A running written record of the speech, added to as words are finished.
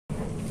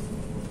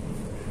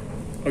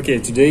Okay,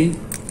 today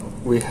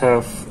we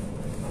have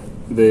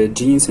the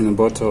Genes in a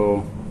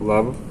Bottle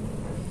lab,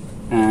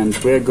 and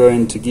we're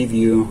going to give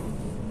you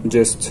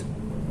just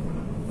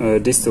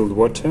distilled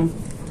water,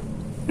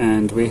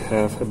 and we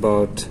have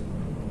about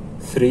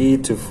 3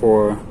 to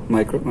 4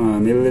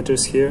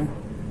 milliliters here.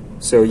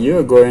 So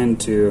you're going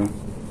to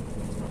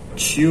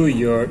chew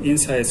your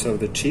insides of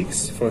the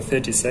cheeks for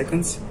 30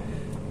 seconds,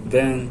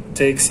 then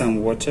take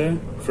some water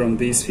from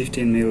this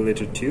 15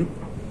 milliliter tube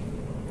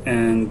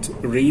and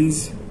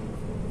rinse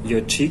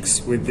your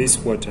cheeks with this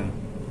water.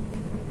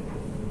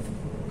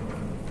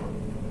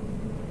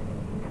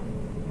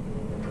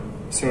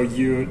 So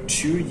you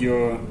chew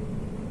your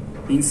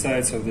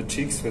insides of the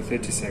cheeks for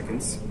 30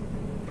 seconds.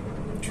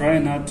 Try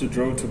not to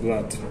draw to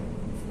blood.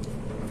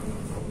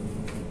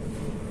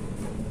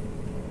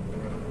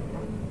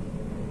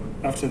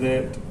 After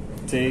that,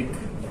 take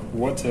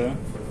water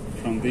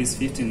from this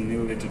 15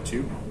 milliliter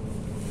tube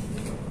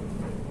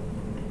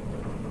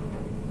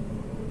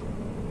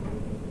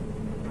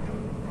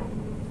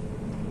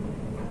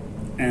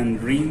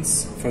and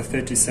rinse for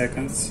 30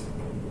 seconds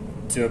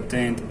to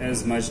obtain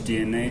as much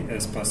DNA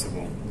as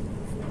possible.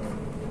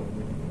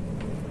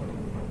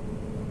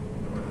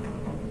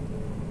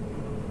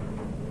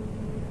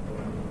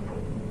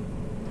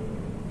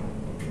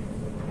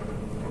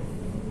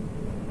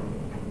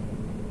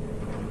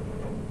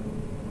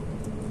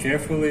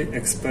 Carefully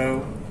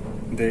expel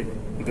the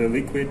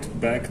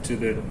liquid back to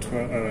the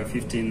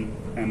 15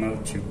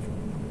 ml tube.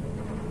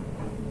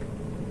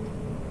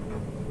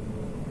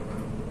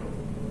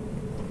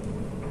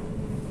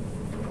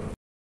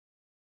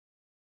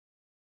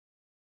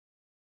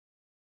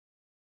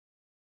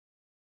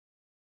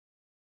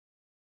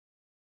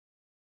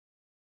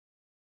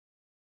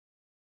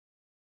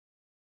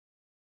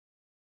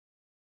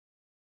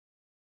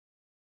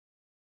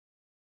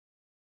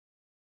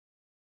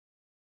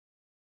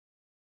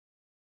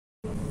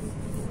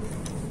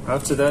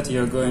 After that,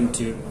 you're going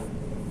to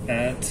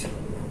add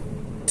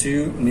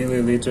 2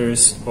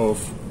 milliliters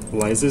of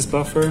lysis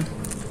buffer.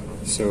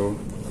 So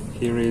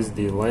here is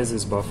the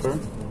lysis buffer,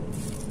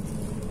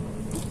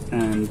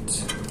 and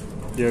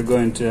you're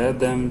going to add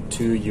them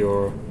to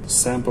your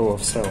sample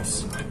of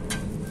cells.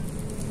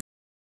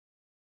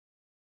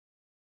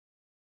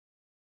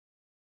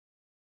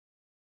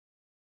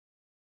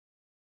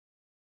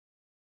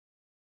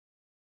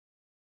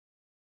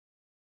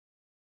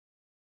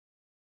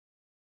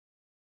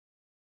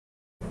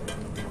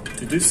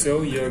 To do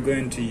so, you are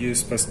going to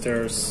use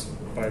Pasteur's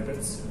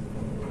pipettes,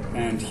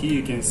 and here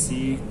you can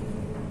see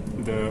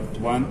the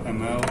 1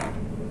 ml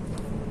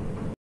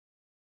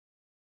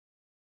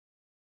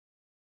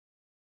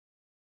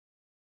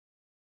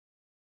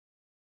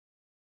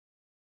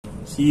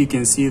Here you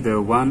can see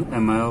the 1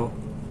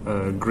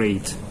 ml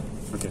grate.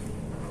 Okay.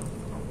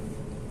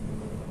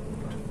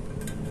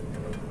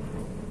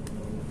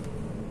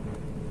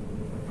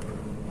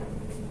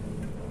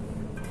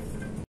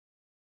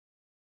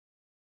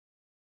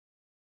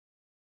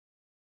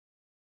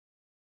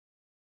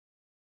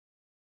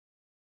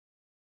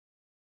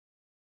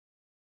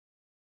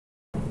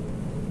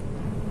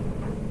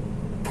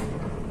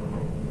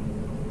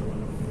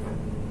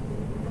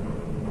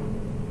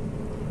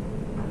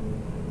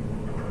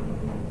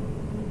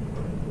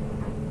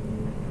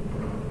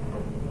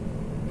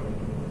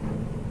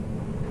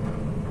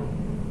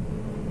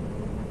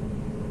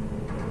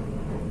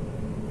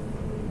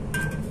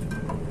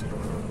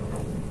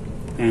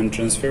 And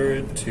transfer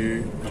it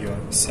to your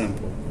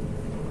sample.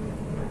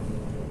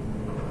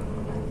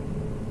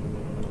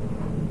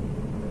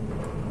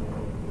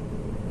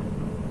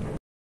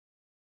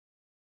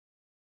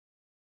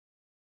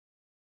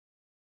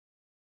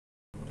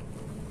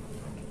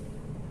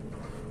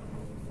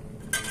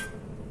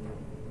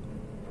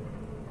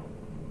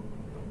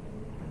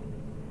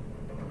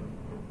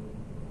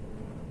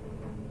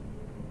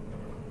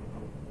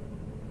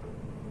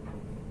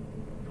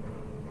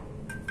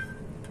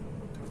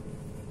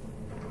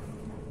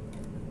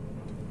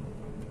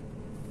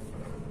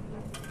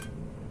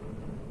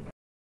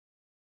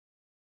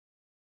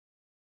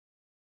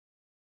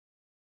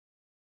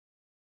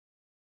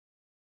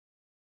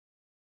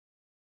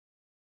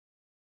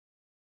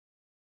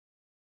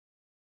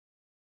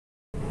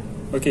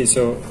 Okay,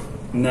 so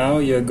now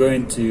you're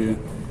going to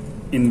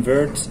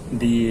invert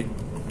the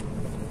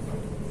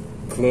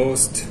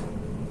closed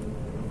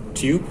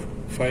tube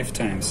 5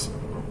 times.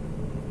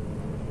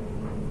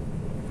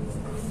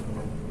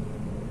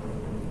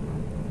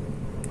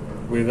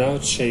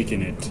 Without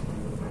shaking it.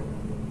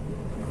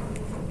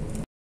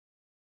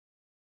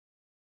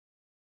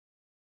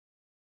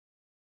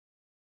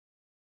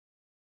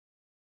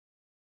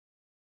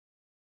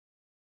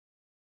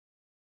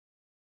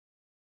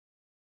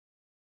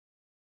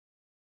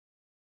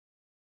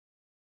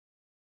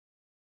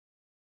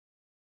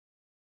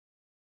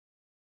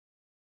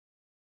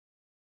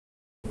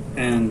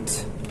 And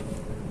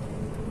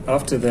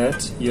after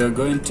that, you're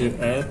going to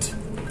add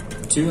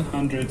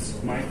 200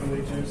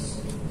 microliters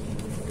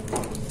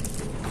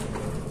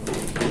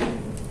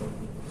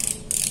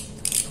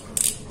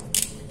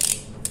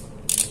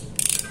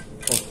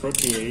of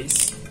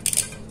protease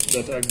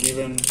that are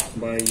given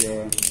by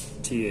your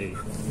TA.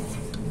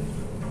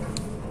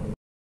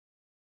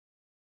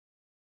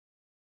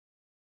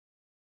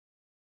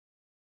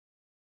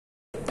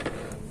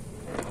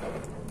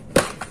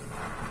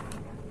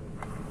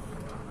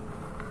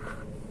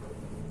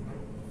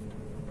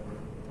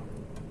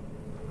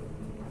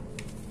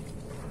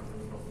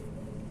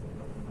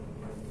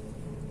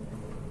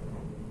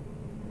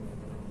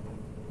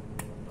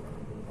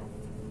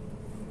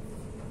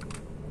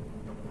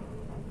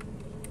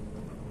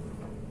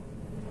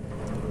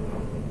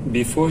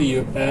 Before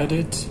you add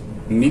it,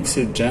 mix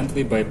it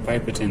gently by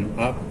pipetting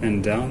up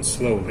and down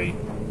slowly.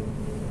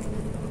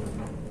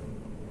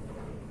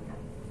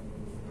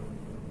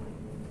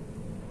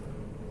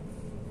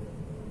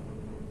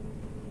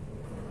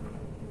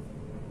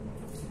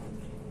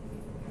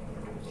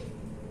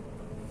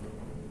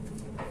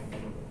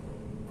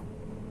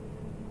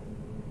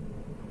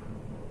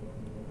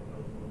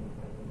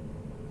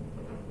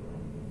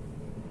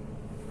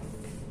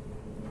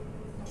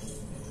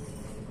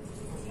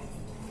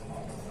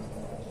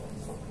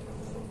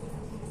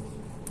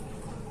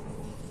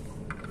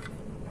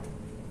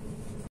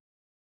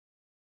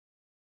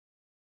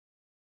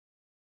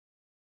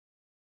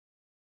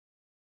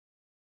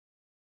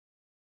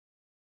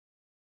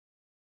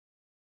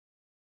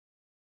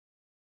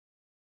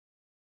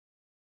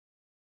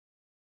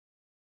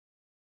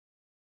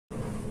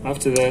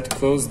 After that,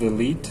 close the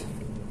lid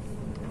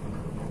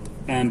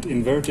and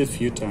invert it a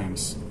few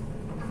times.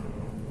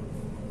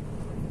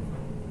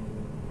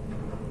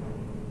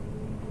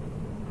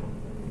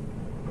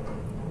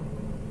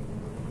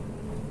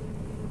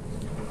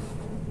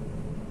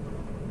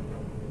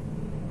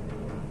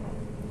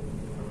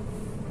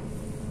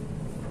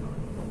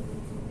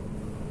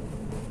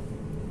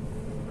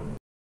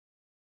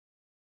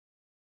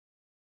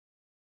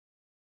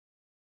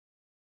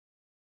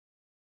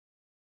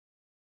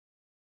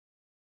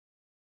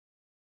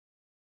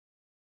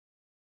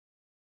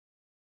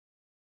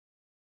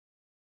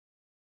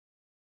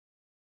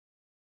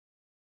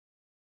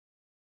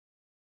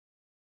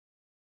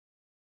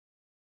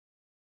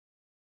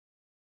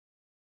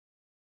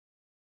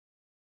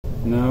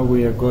 Now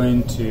we are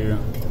going to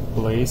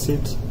place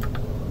it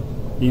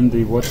in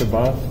the water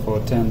bath for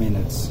 10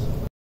 minutes.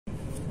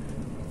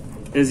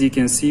 As you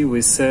can see,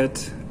 we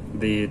set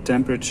the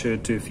temperature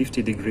to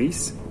 50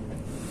 degrees,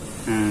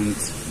 and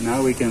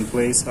now we can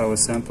place our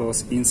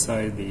samples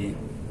inside the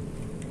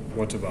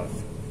water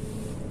bath.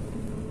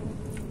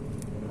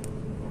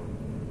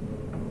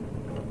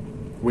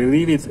 We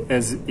leave it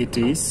as it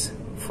is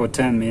for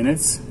 10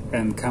 minutes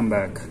and come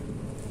back.